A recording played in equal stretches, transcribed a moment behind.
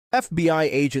FBI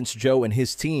agents Joe and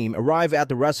his team arrive at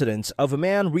the residence of a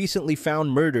man recently found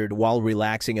murdered while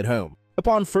relaxing at home.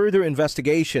 Upon further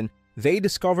investigation, they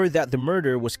discover that the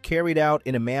murder was carried out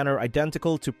in a manner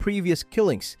identical to previous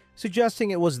killings,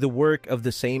 suggesting it was the work of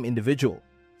the same individual.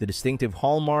 The distinctive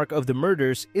hallmark of the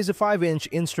murders is a 5-inch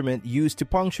instrument used to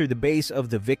puncture the base of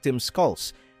the victim's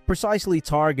skulls, precisely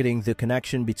targeting the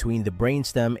connection between the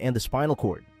brainstem and the spinal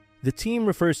cord. The team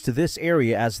refers to this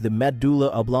area as the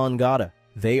medulla oblongata.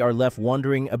 They are left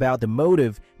wondering about the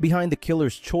motive behind the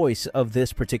killer's choice of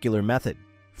this particular method.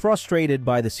 Frustrated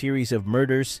by the series of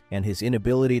murders and his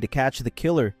inability to catch the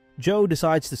killer, Joe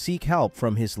decides to seek help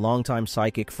from his longtime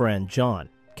psychic friend John.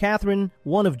 Catherine,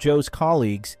 one of Joe's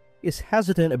colleagues, is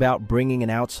hesitant about bringing an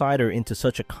outsider into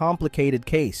such a complicated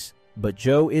case, but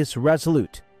Joe is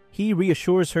resolute. He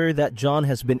reassures her that John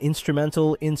has been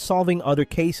instrumental in solving other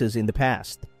cases in the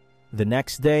past. The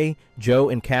next day, Joe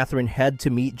and Catherine head to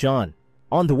meet John.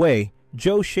 On the way,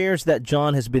 Joe shares that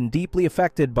John has been deeply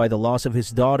affected by the loss of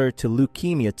his daughter to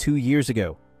leukemia 2 years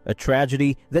ago, a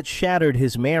tragedy that shattered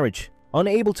his marriage.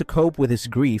 Unable to cope with his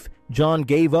grief, John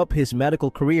gave up his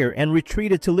medical career and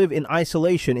retreated to live in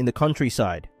isolation in the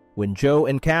countryside. When Joe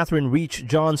and Catherine reach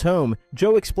John's home,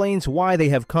 Joe explains why they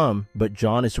have come, but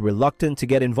John is reluctant to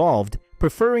get involved,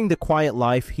 preferring the quiet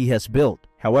life he has built.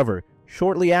 However,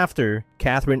 shortly after,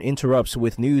 Catherine interrupts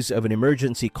with news of an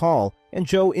emergency call, and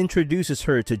Joe introduces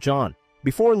her to John.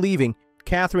 Before leaving,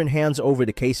 Catherine hands over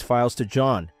the case files to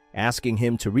John, asking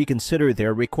him to reconsider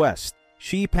their request.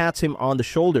 She pats him on the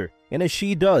shoulder, and as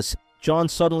she does, John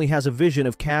suddenly has a vision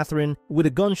of Catherine with a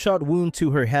gunshot wound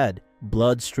to her head,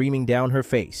 blood streaming down her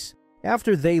face.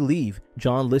 After they leave,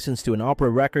 John listens to an opera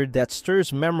record that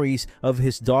stirs memories of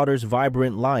his daughter's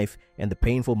vibrant life and the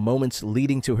painful moments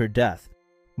leading to her death.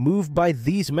 Moved by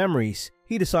these memories,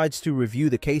 he decides to review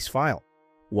the case file.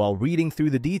 While reading through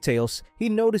the details, he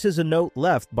notices a note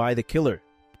left by the killer.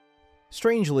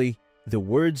 Strangely, the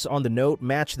words on the note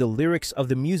match the lyrics of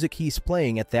the music he's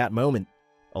playing at that moment.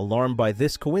 Alarmed by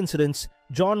this coincidence,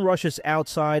 John rushes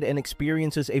outside and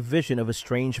experiences a vision of a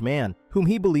strange man, whom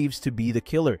he believes to be the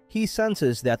killer. He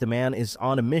senses that the man is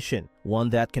on a mission, one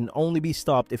that can only be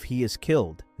stopped if he is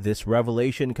killed. This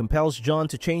revelation compels John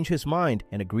to change his mind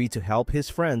and agree to help his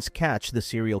friends catch the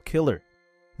serial killer.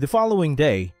 The following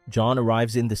day, John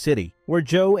arrives in the city, where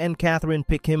Joe and Catherine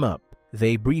pick him up.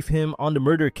 They brief him on the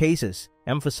murder cases,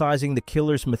 emphasizing the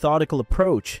killer's methodical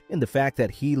approach and the fact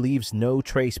that he leaves no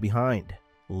trace behind.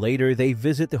 Later, they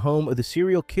visit the home of the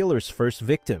serial killer's first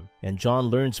victim, and John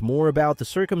learns more about the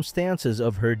circumstances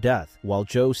of her death. While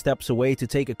Joe steps away to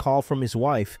take a call from his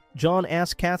wife, John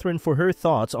asks Catherine for her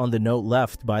thoughts on the note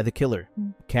left by the killer.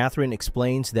 Catherine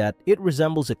explains that it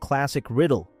resembles a classic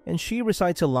riddle, and she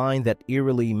recites a line that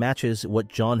eerily matches what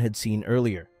John had seen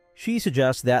earlier. She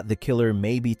suggests that the killer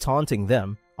may be taunting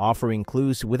them, offering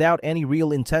clues without any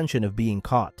real intention of being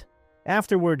caught.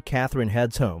 Afterward, Catherine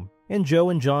heads home, and Joe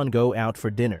and John go out for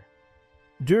dinner.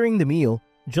 During the meal,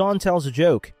 John tells a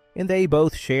joke, and they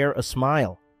both share a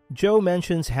smile. Joe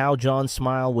mentions how John's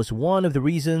smile was one of the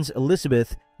reasons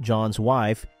Elizabeth, John's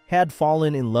wife, had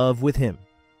fallen in love with him.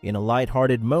 In a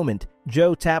light-hearted moment,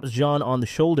 Joe taps John on the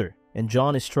shoulder, and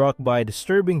John is struck by a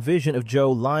disturbing vision of Joe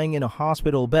lying in a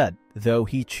hospital bed, though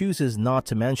he chooses not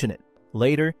to mention it.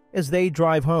 Later, as they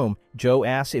drive home, Joe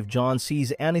asks if John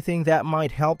sees anything that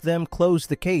might help them close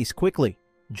the case quickly.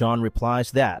 John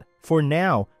replies that, for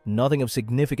now, nothing of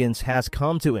significance has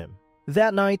come to him.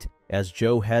 That night, as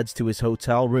Joe heads to his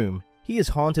hotel room, he is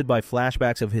haunted by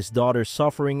flashbacks of his daughter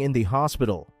suffering in the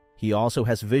hospital. He also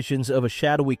has visions of a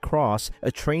shadowy cross, a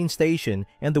train station,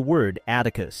 and the word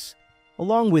Atticus.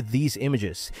 Along with these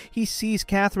images, he sees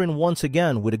Catherine once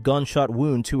again with a gunshot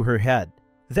wound to her head.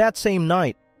 That same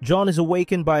night, John is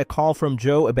awakened by a call from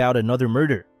Joe about another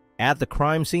murder. At the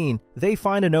crime scene, they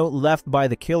find a note left by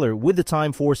the killer with the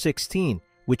time 4:16,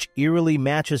 which eerily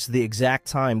matches the exact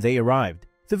time they arrived.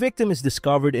 The victim is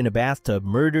discovered in a bathtub,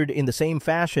 murdered in the same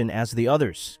fashion as the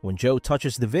others. When Joe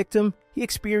touches the victim, he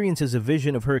experiences a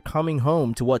vision of her coming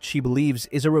home to what she believes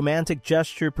is a romantic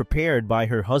gesture prepared by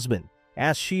her husband.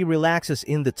 As she relaxes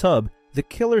in the tub, the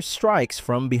killer strikes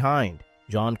from behind.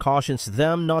 John cautions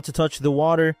them not to touch the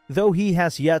water, though he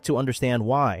has yet to understand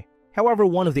why. However,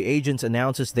 one of the agents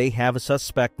announces they have a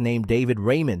suspect named David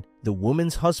Raymond, the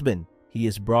woman's husband. He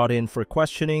is brought in for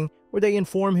questioning, where they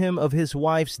inform him of his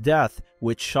wife's death,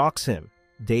 which shocks him.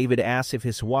 David asks if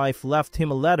his wife left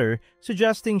him a letter,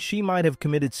 suggesting she might have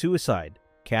committed suicide.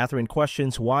 Catherine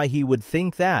questions why he would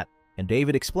think that, and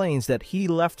David explains that he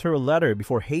left her a letter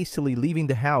before hastily leaving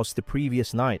the house the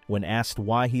previous night. When asked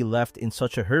why he left in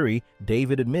such a hurry,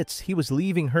 David admits he was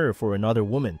leaving her for another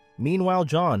woman. Meanwhile,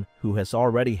 John, who has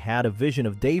already had a vision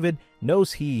of David,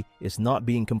 knows he is not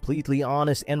being completely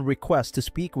honest and requests to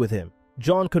speak with him.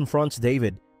 John confronts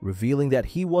David, revealing that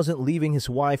he wasn't leaving his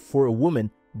wife for a woman,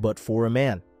 but for a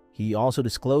man. He also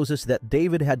discloses that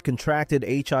David had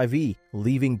contracted HIV,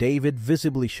 leaving David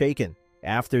visibly shaken.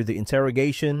 After the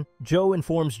interrogation, Joe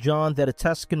informs John that a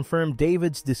test confirmed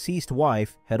David's deceased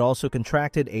wife had also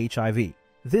contracted HIV.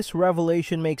 This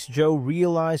revelation makes Joe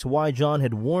realize why John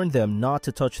had warned them not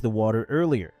to touch the water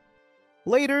earlier.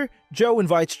 Later, Joe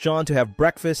invites John to have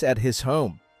breakfast at his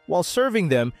home. While serving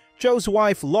them, Joe's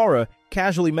wife, Laura,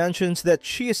 casually mentions that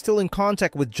she is still in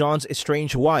contact with John's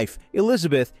estranged wife,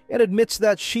 Elizabeth, and admits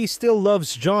that she still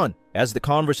loves John. As the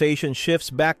conversation shifts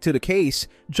back to the case,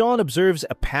 John observes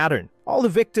a pattern. All the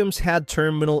victims had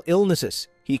terminal illnesses.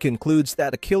 He concludes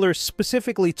that the killer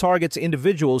specifically targets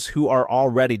individuals who are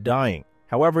already dying.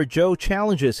 However, Joe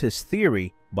challenges his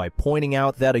theory by pointing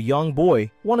out that a young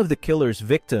boy, one of the killer's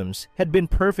victims, had been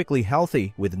perfectly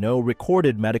healthy with no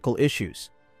recorded medical issues.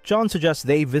 John suggests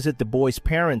they visit the boy's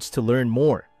parents to learn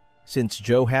more. Since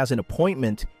Joe has an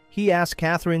appointment, he asks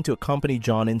Catherine to accompany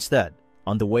John instead.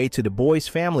 On the way to the boy's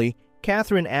family,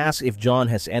 Catherine asks if John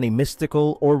has any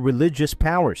mystical or religious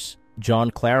powers.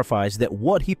 John clarifies that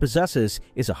what he possesses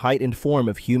is a heightened form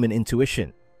of human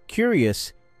intuition.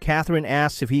 Curious, Catherine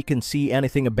asks if he can see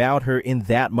anything about her in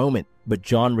that moment, but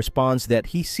John responds that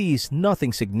he sees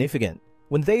nothing significant.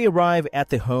 When they arrive at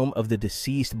the home of the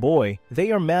deceased boy,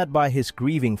 they are met by his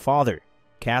grieving father.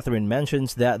 Catherine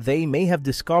mentions that they may have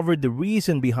discovered the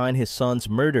reason behind his son's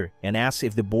murder and asks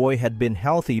if the boy had been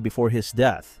healthy before his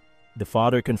death. The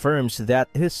father confirms that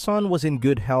his son was in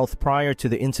good health prior to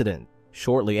the incident.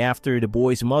 Shortly after, the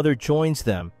boy's mother joins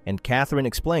them, and Catherine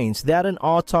explains that an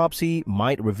autopsy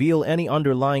might reveal any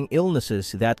underlying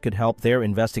illnesses that could help their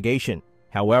investigation.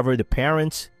 However, the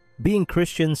parents, being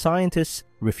Christian Scientists,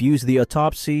 refuse the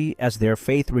autopsy as their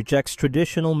faith rejects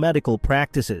traditional medical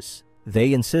practices.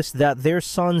 They insist that their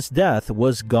son's death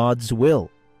was God's will.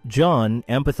 John,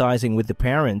 empathizing with the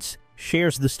parents,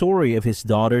 shares the story of his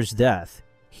daughter's death.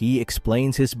 He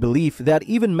explains his belief that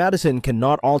even medicine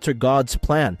cannot alter God's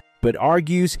plan, but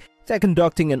argues that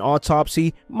conducting an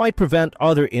autopsy might prevent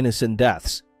other innocent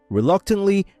deaths.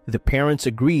 Reluctantly, the parents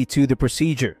agree to the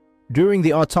procedure. During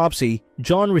the autopsy,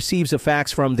 John receives a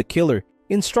fax from the killer,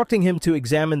 instructing him to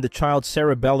examine the child's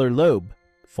cerebellar lobe.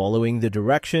 Following the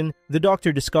direction, the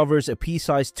doctor discovers a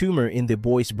pea-sized tumor in the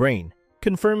boy's brain,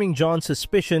 confirming John's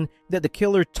suspicion that the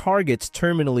killer targets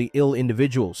terminally ill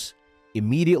individuals.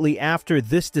 Immediately after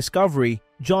this discovery,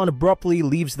 John abruptly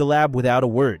leaves the lab without a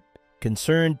word.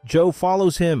 Concerned, Joe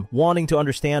follows him, wanting to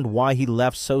understand why he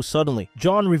left so suddenly.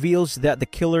 John reveals that the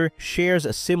killer shares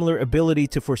a similar ability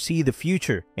to foresee the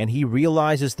future, and he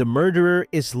realizes the murderer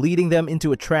is leading them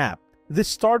into a trap. This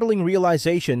startling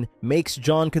realization makes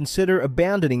John consider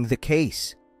abandoning the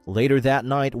case. Later that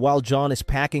night, while John is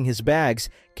packing his bags,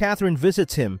 Catherine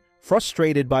visits him,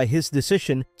 frustrated by his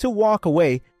decision to walk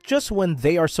away just when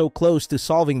they are so close to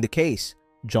solving the case.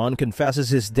 John confesses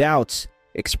his doubts,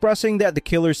 expressing that the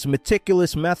killer's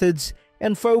meticulous methods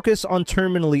and focus on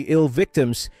terminally ill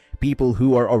victims, people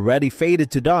who are already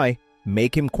fated to die,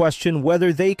 make him question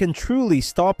whether they can truly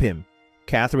stop him.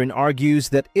 Catherine argues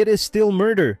that it is still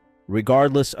murder,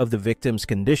 regardless of the victim's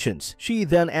conditions. She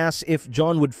then asks if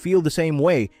John would feel the same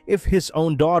way if his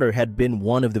own daughter had been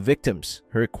one of the victims.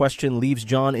 Her question leaves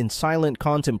John in silent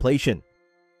contemplation.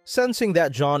 Sensing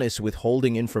that John is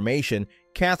withholding information,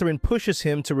 Catherine pushes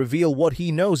him to reveal what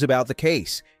he knows about the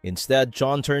case. Instead,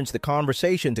 John turns the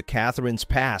conversation to Catherine's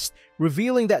past,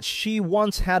 revealing that she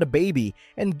once had a baby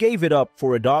and gave it up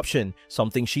for adoption,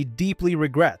 something she deeply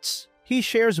regrets. He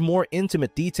shares more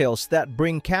intimate details that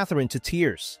bring Catherine to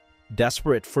tears.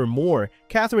 Desperate for more,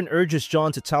 Catherine urges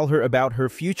John to tell her about her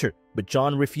future, but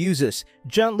John refuses,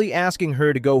 gently asking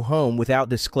her to go home without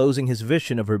disclosing his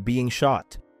vision of her being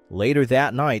shot. Later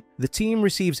that night, the team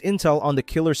receives intel on the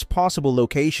killer's possible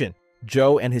location.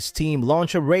 Joe and his team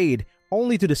launch a raid,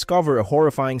 only to discover a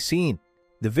horrifying scene.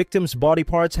 The victim's body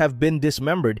parts have been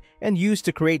dismembered and used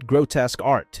to create grotesque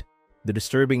art. The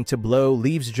disturbing tableau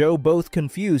leaves Joe both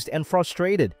confused and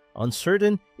frustrated,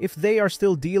 uncertain if they are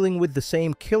still dealing with the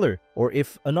same killer or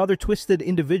if another twisted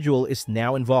individual is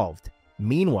now involved.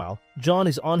 Meanwhile, John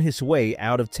is on his way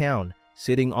out of town,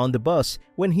 sitting on the bus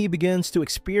when he begins to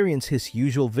experience his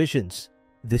usual visions.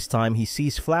 This time he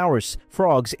sees flowers,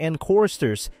 frogs, and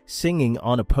choristers singing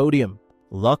on a podium.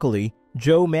 Luckily,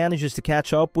 Joe manages to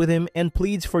catch up with him and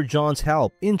pleads for John's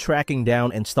help in tracking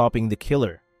down and stopping the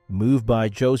killer. Moved by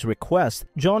Joe's request,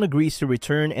 John agrees to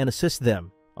return and assist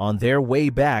them. On their way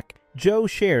back, Joe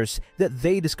shares that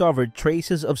they discovered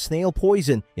traces of snail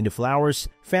poison in the flowers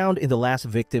found in the last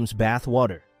victim's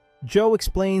bathwater. Joe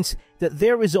explains that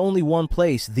there is only one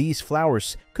place these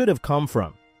flowers could have come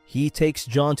from. He takes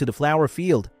John to the flower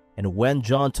field, and when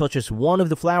John touches one of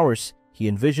the flowers,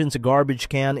 he envisions a garbage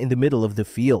can in the middle of the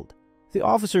field. The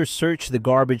officers search the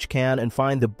garbage can and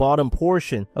find the bottom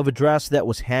portion of a dress that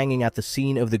was hanging at the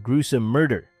scene of the gruesome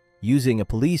murder. Using a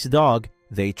police dog,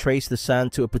 they trace the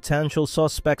scent to a potential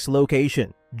suspect's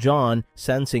location. John,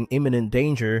 sensing imminent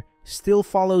danger, still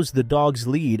follows the dog's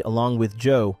lead along with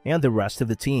Joe and the rest of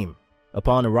the team.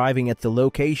 Upon arriving at the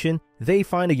location, they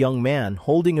find a young man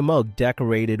holding a mug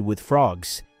decorated with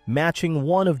frogs, matching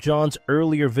one of John's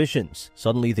earlier visions.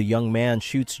 Suddenly, the young man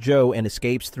shoots Joe and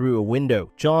escapes through a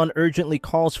window. John urgently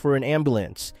calls for an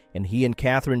ambulance, and he and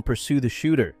Catherine pursue the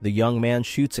shooter. The young man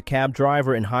shoots a cab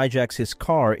driver and hijacks his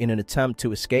car in an attempt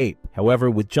to escape. However,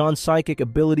 with John's psychic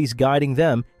abilities guiding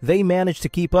them, they manage to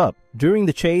keep up. During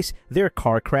the chase, their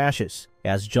car crashes.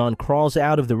 As John crawls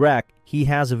out of the wreck, he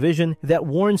has a vision that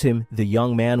warns him the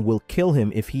young man will kill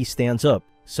him if he stands up,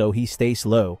 so he stays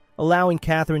low, allowing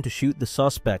Catherine to shoot the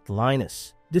suspect,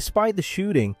 Linus. Despite the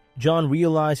shooting, John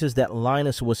realizes that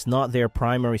Linus was not their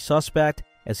primary suspect,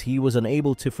 as he was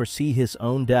unable to foresee his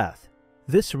own death.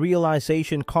 This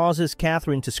realization causes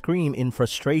Catherine to scream in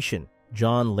frustration.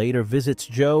 John later visits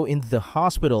Joe in the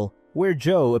hospital, where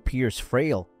Joe appears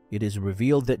frail. It is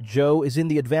revealed that Joe is in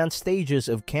the advanced stages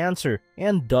of cancer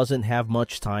and doesn't have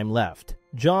much time left.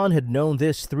 John had known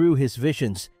this through his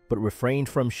visions, but refrained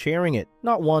from sharing it,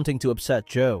 not wanting to upset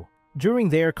Joe. During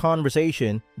their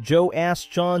conversation, Joe asks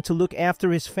John to look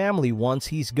after his family once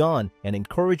he's gone and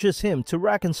encourages him to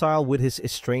reconcile with his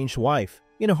estranged wife.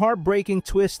 In a heartbreaking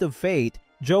twist of fate,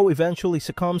 Joe eventually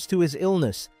succumbs to his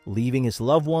illness, leaving his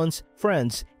loved ones,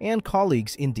 friends, and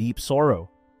colleagues in deep sorrow.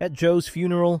 At Joe's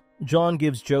funeral, John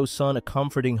gives Joe's son a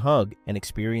comforting hug and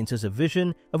experiences a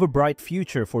vision of a bright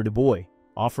future for the boy,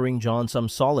 offering John some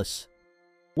solace.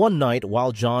 One night,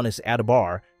 while John is at a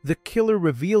bar, the killer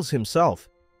reveals himself.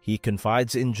 He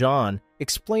confides in John,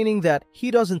 explaining that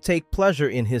he doesn't take pleasure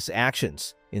in his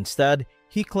actions. Instead,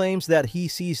 he claims that he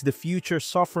sees the future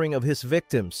suffering of his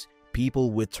victims,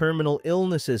 people with terminal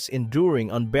illnesses enduring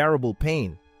unbearable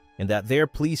pain, and that their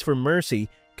pleas for mercy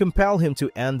compel him to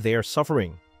end their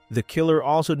suffering. The killer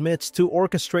also admits to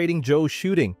orchestrating Joe's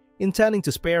shooting, intending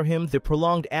to spare him the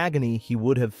prolonged agony he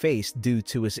would have faced due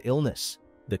to his illness.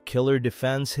 The killer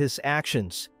defends his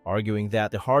actions, arguing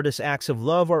that the hardest acts of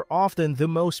love are often the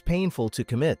most painful to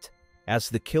commit. As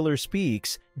the killer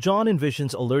speaks, John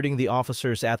envisions alerting the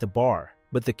officers at the bar,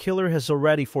 but the killer has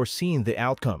already foreseen the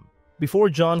outcome. Before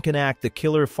John can act, the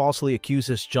killer falsely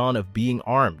accuses John of being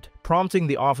armed, prompting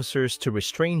the officers to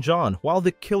restrain John while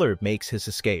the killer makes his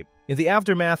escape. In the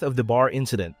aftermath of the bar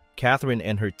incident, Catherine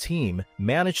and her team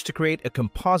managed to create a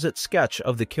composite sketch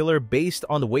of the killer based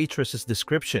on the waitress's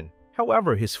description.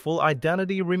 However, his full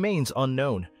identity remains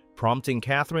unknown, prompting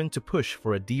Catherine to push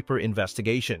for a deeper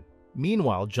investigation.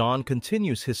 Meanwhile, John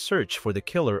continues his search for the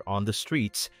killer on the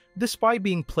streets, despite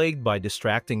being plagued by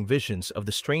distracting visions of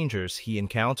the strangers he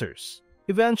encounters.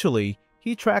 Eventually,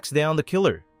 he tracks down the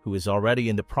killer, who is already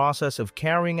in the process of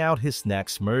carrying out his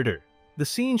next murder. The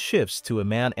scene shifts to a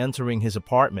man entering his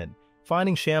apartment,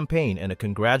 finding champagne and a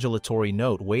congratulatory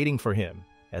note waiting for him.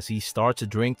 As he starts to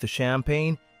drink the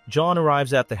champagne, John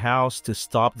arrives at the house to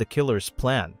stop the killer's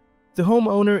plan. The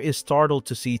homeowner is startled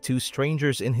to see two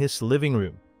strangers in his living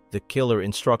room. The killer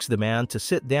instructs the man to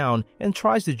sit down and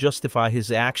tries to justify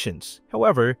his actions.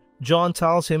 However, John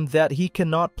tells him that he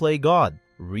cannot play God.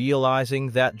 Realizing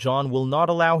that John will not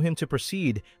allow him to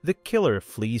proceed, the killer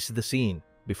flees the scene.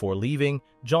 Before leaving,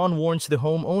 John warns the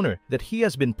homeowner that he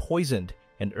has been poisoned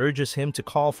and urges him to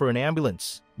call for an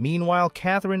ambulance. Meanwhile,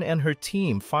 Catherine and her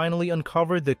team finally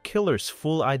uncover the killer's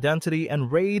full identity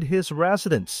and raid his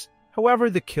residence. However,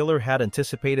 the killer had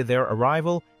anticipated their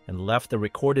arrival and left a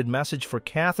recorded message for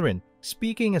Catherine,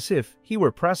 speaking as if he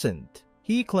were present.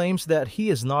 He claims that he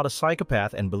is not a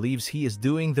psychopath and believes he is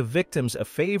doing the victims a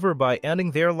favor by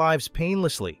ending their lives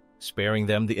painlessly, sparing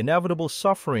them the inevitable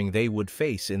suffering they would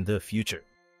face in the future.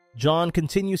 John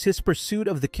continues his pursuit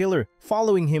of the killer,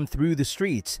 following him through the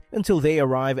streets until they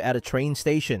arrive at a train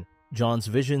station. John's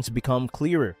visions become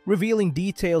clearer, revealing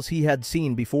details he had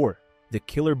seen before. The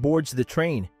killer boards the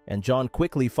train, and John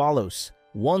quickly follows.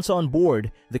 Once on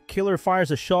board, the killer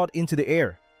fires a shot into the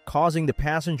air, causing the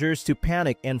passengers to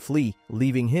panic and flee,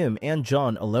 leaving him and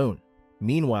John alone.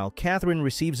 Meanwhile, Catherine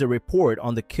receives a report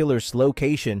on the killer's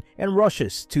location and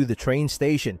rushes to the train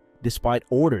station. Despite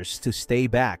orders to stay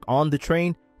back on the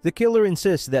train, The killer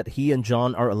insists that he and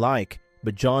John are alike,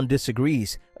 but John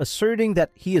disagrees, asserting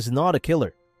that he is not a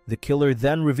killer. The killer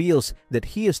then reveals that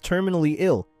he is terminally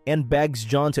ill and begs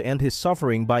John to end his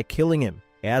suffering by killing him.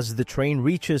 As the train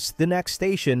reaches the next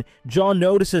station, John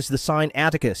notices the sign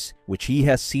Atticus, which he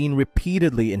has seen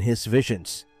repeatedly in his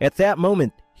visions. At that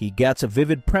moment, he gets a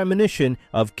vivid premonition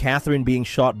of Catherine being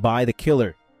shot by the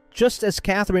killer. Just as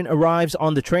Catherine arrives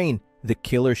on the train, the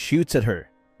killer shoots at her.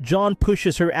 John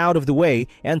pushes her out of the way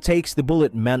and takes the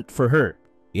bullet meant for her.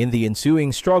 In the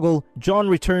ensuing struggle, John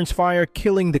returns fire,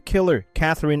 killing the killer.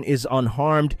 Catherine is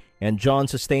unharmed, and John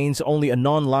sustains only a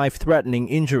non-life-threatening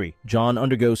injury. John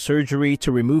undergoes surgery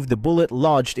to remove the bullet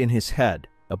lodged in his head.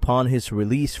 Upon his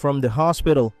release from the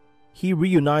hospital, he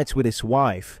reunites with his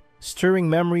wife, stirring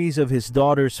memories of his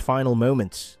daughter's final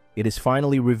moments. It is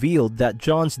finally revealed that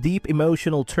John's deep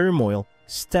emotional turmoil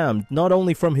stemmed not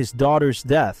only from his daughter's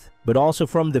death, but also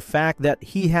from the fact that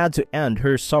he had to end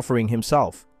her suffering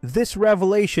himself. This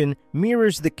revelation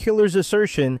mirrors the killer's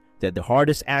assertion that the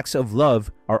hardest acts of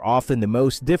love are often the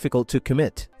most difficult to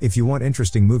commit. If you want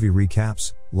interesting movie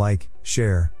recaps, like,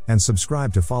 share, and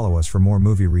subscribe to follow us for more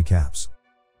movie recaps.